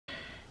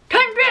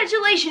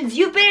Congratulations,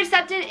 you've been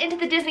accepted into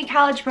the Disney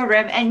College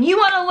program and you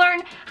want to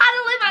learn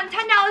how to live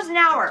on $10 an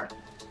hour.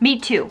 Me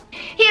too.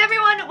 Hey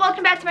everyone,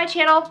 welcome back to my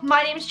channel.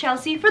 My name is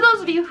Chelsea. For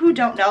those of you who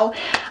don't know,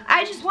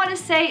 I just want to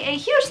say a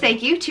huge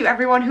thank you to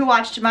everyone who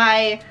watched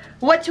my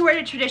What to Wear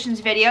to Traditions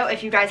video.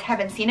 If you guys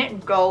haven't seen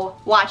it, go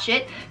watch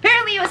it.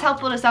 Apparently it was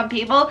helpful to some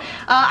people.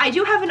 I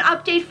do have an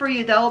update for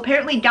you though.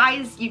 Apparently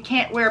guys, you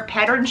can't wear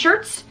pattern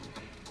shirts.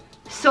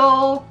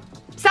 So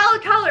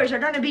solid colors are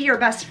going to be your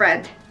best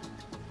friend.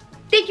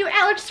 Thank you,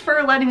 Alex,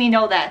 for letting me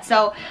know that.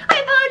 So I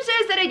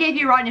apologize that I gave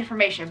you wrong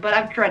information, but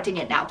I'm correcting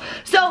it now.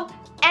 So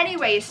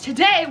anyways,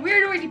 today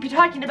we're going to be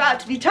talking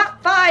about the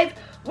top 5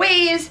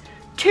 ways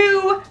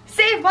to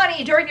save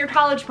money during your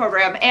college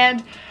program.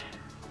 And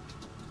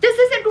this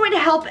isn't going to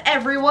help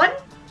everyone.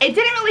 It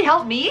didn't really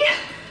help me,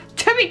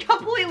 to be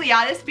completely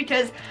honest,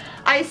 because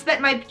I spent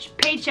my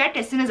paycheck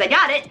as soon as I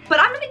got it. But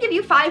I'm gonna give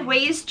you 5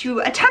 ways to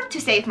attempt to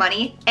save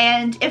money,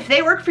 and if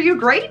they work for you,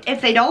 great.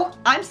 If they don't,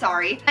 I'm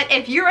sorry. And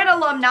if you're an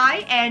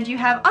alumni and you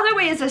have other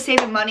ways of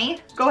saving money,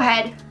 go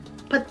ahead,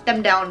 put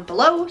them down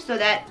below so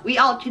that we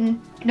all can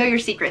know your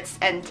secrets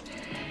and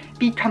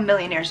become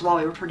millionaires while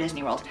we work for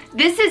Disney World.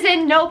 This is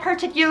in no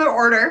particular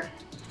order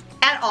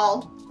at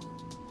all.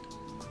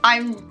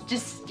 I'm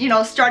just,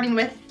 starting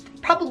with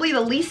probably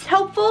the least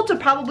helpful to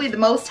probably the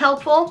most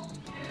helpful.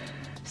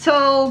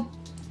 So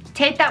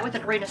take that with a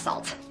grain of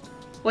salt,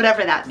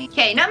 whatever that means.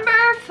 Okay, number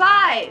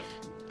 5.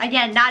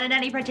 Again, not in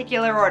any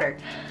particular order.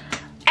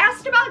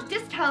 Ask about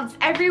discounts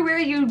everywhere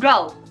you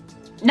go.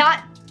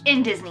 Not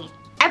in Disney,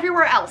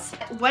 everywhere else.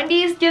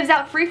 Wendy's gives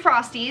out free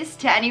Frosties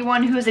to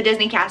anyone who is a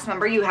Disney cast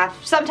member.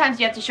 Sometimes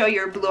you have to show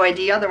your blue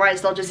ID,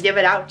 otherwise they'll just give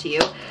it out to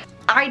you.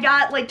 I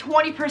got like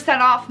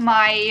 20% off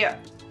my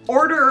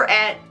order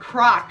at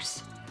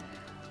Crocs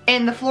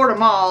in the Florida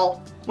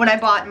Mall when I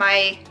bought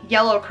my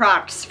yellow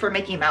Crocs for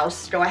Mickey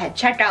Mouse. Go ahead,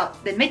 check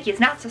out the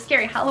Mickey's Not So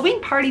Scary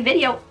Halloween Party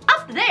video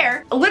up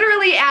there.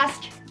 Literally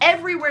ask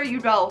everywhere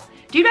you go,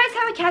 do you guys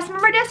have a cast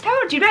member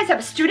discount? Do you guys have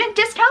a student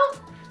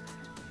discount?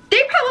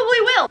 They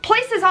probably will.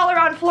 Places all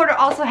around Florida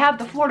also have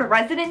the Florida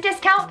resident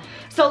discount.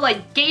 So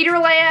like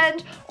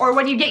Gatorland, or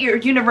when you get your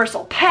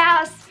Universal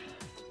Pass,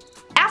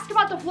 ask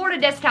about the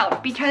Florida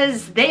discount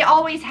because they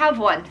always have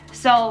one.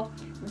 So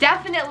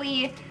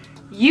definitely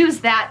use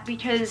that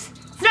because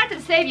it's not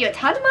gonna save you a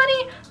ton of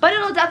money, but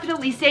it'll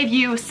definitely save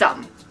you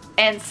some.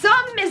 And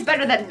some is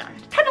better than none.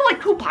 Kind of like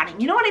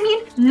couponing, you know what I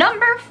mean?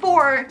 Number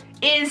 4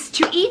 is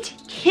to eat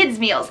kids'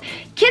 meals.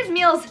 Kids'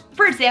 meals,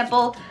 for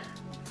example,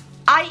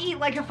 I eat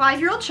like a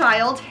 5-year-old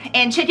child,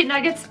 and chicken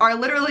nuggets are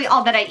literally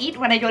all that I eat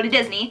when I go to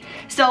Disney.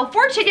 So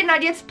 4 chicken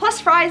nuggets plus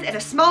fries and a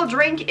small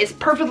drink is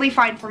perfectly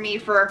fine for me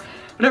for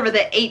whatever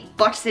the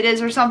 $8 it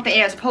is or something,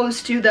 as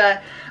opposed to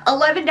the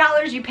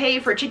 $11 you pay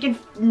for chicken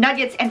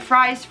nuggets and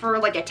fries for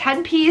like a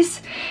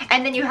 10-piece,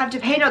 and then you have to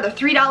pay another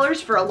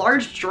 $3 for a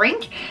large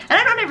drink. And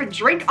I don't ever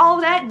drink all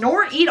of that,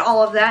 nor eat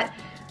all of that.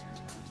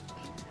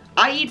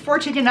 I eat 4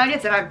 chicken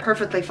nuggets and I'm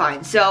perfectly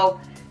fine. So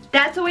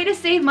that's a way to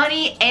save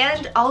money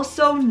and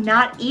also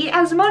not eat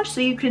as much, so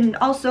you can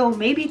also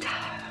maybe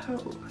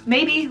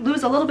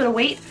lose a little bit of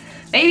weight.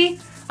 Maybe.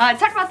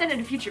 Talk about that in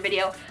a future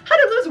video. How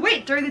to lose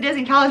weight during the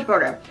Disney College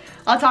program.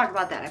 I'll talk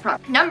about that, I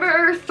promise.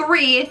 Number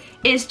 3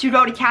 is to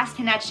go to Cast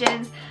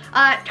Connections.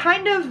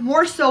 Kind of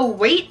more so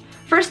wait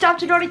for stuff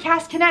to go to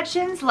Cast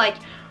Connections. Like,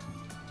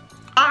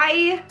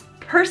 I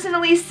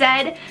personally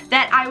said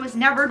that I was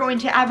never going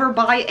to ever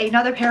buy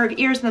another pair of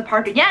ears in the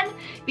park again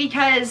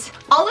because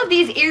all of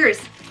these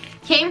ears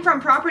came from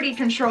Property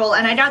Control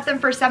and I got them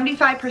for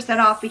 75%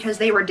 off because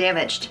they were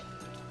damaged.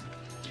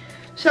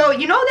 So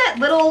you know that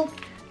little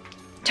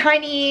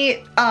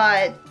tiny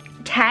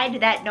tag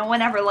that no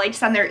one ever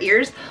likes on their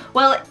ears?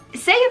 Well,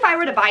 say if I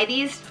were to buy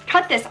these,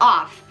 cut this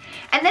off,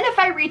 and then if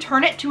I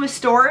return it to a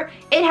store,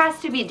 it has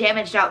to be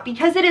damaged out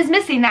because it is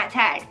missing that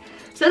tag.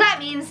 So that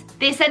means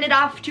they send it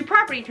off to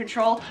Property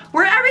Control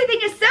where everything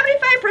is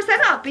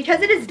 75% off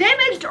because it is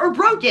damaged or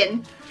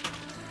broken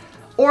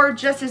or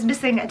just is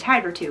missing a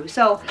tag or two.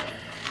 So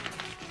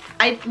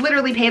I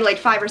literally paid like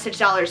 $5 or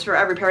 $6 for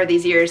every pair of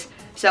these ears.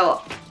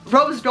 So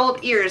rose gold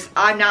ears,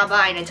 I'm not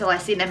buying until I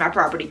see them at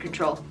Property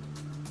Control.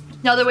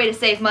 Another way to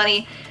save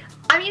money,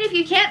 I mean, if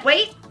you can't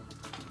wait,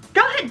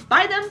 go ahead,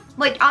 buy them.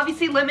 Like,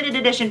 obviously limited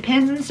edition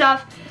pins and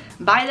stuff,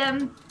 buy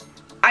them.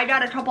 I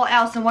got a couple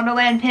Alice in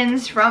Wonderland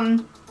pins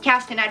from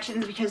Cast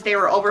Connections because they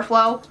were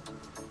overflow.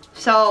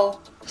 So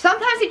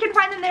sometimes you can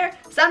find them there,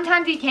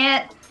 sometimes you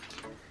can't.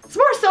 It's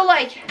more so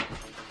like,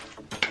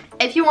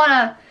 if you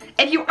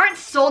aren't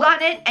sold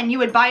on it and you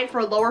would buy it for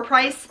a lower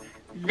price,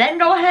 then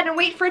go ahead and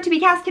wait for it to be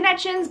Cast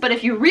Connections. But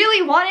if you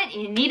really want it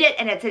and you need it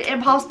and it's an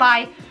impulse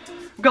buy,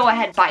 go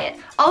ahead, buy it.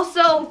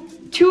 Also,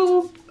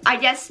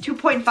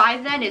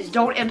 2.5 then is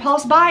don't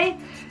impulse buy.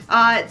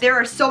 There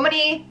are so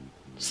many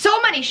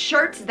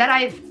shirts that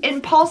I've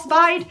impulse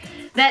buyed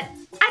that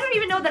I don't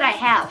even know that I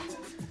have.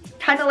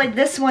 Kind of like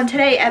this one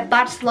today at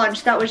Bot's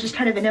Lunch, that was just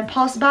kind of an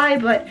impulse buy,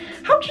 but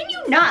how can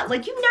you not?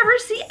 Like, you never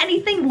see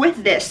anything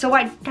with this. So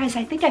guys,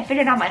 I think I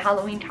figured out my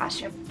Halloween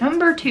costume.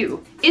 Number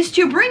 2 is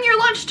to bring your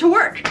lunch to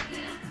work.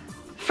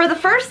 for the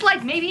first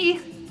like maybe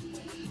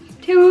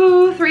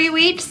 2-3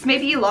 weeks,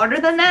 maybe longer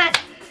than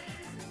that,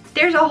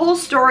 there's a whole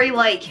story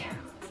like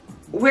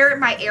where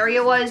my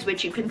area was,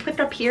 which you can click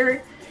up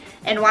here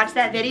and watch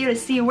that video to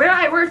see where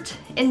I worked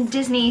in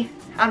Disney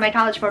on my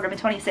college program in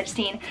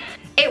 2016.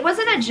 It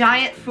wasn't a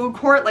giant food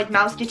court like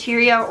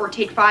Mouseketeria or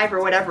Take 5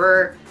 or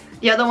whatever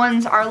the other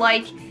ones are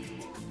like.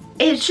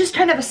 It's just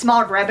kind of a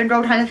small grab and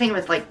go kind of thing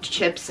with like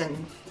chips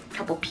and a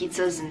couple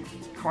pizzas and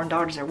corn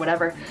dogs or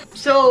whatever.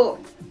 So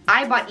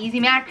I bought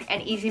Easy Mac,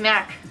 and Easy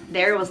Mac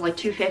there was like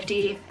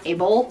 $2.50 a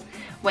bowl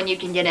when you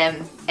can get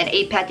him an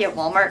 8-pack at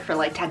Walmart for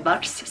like 10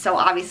 bucks. So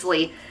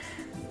obviously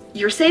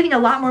you're saving a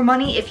lot more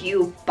money if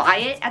you buy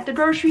it at the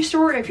grocery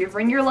store, if you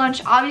bring your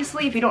lunch.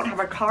 Obviously, if you don't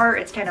have a car,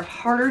 it's kind of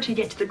harder to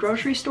get to the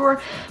grocery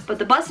store, but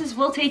the buses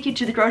will take you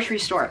to the grocery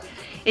store.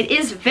 It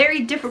is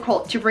very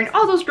difficult to bring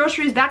all those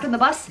groceries back on the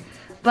bus,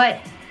 but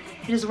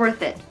it is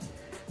worth it.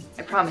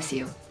 I promise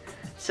you.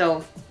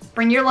 So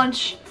bring your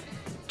lunch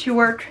to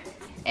work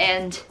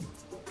and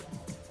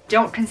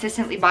don't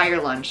consistently buy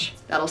your lunch.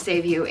 That'll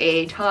save you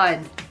a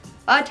ton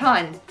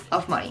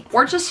of money.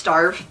 Or just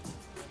starve.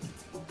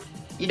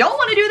 You don't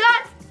want to do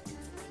that?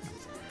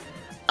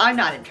 I'm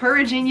not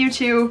encouraging you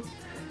to,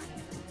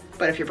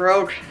 but if you're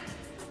broke,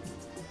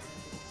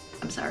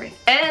 I'm sorry.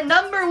 And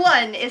number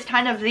 1 is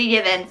kind of the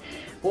given.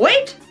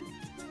 Wait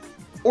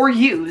or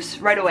use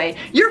right away.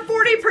 You're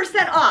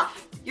 40%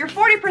 off. Your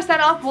 40%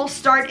 off will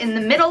start in the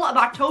middle of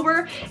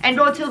October and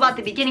go until about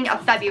the beginning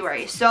of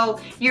February. So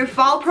your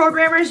fall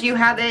programmers, you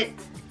have it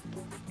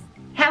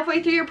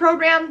halfway through your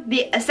program,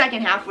 the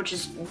second half, which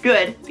is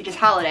good because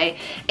holiday,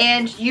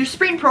 and you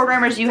spring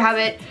programmers, you have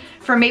it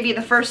for maybe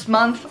the first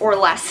month or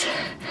less.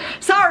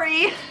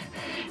 Sorry,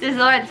 this is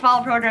why the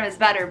fall program is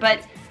better,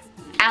 but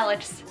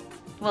Alex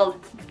will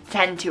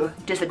tend to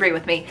disagree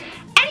with me.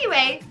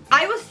 Anyway,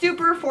 I was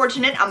super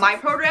fortunate on my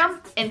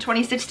program in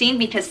 2016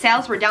 because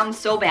sales were down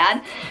so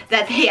bad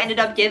that they ended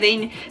up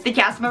giving the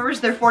cast members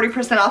their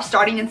 40% off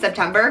starting in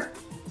September.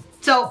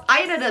 So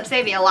I ended up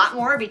saving a lot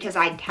more because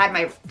I had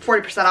my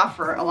 40% off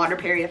for a longer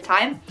period of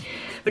time,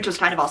 which was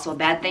kind of also a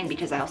bad thing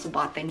because I also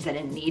bought things I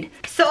didn't need.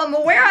 So I'm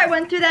aware I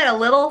went through that a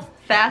little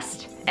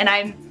fast, and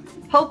I'm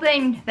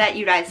hoping that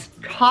you guys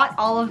caught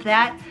all of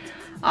that.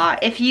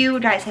 If you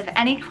guys have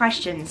any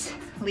questions,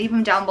 leave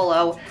them down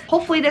below.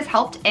 Hopefully this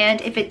helped,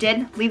 and if it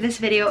did, leave this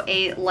video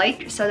a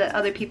like so that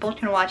other people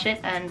can watch it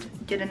and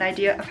get an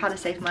idea of how to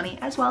save money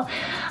as well.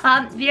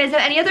 If you guys have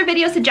any other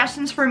video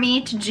suggestions for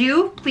me to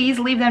do, please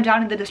leave them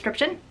down in the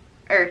description,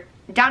 or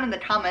down in the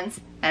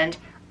comments, and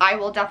I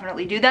will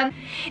definitely do them.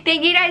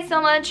 Thank you guys so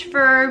much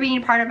for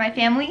being part of my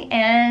family,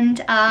 and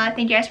thank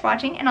you guys for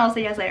watching, and I'll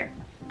see you guys later.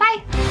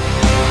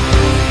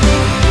 Bye!